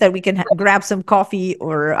a know. chance that we can grab some coffee,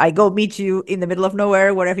 or I go meet you in the middle of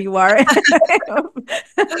nowhere, wherever you are,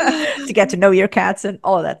 to get to know your cats and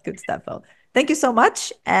all of that good stuff. Well, thank you so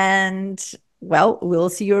much, and well, we'll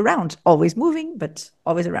see you around. Always moving, but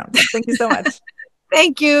always around. Thank you so much.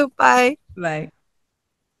 Thank you. Bye. Bye.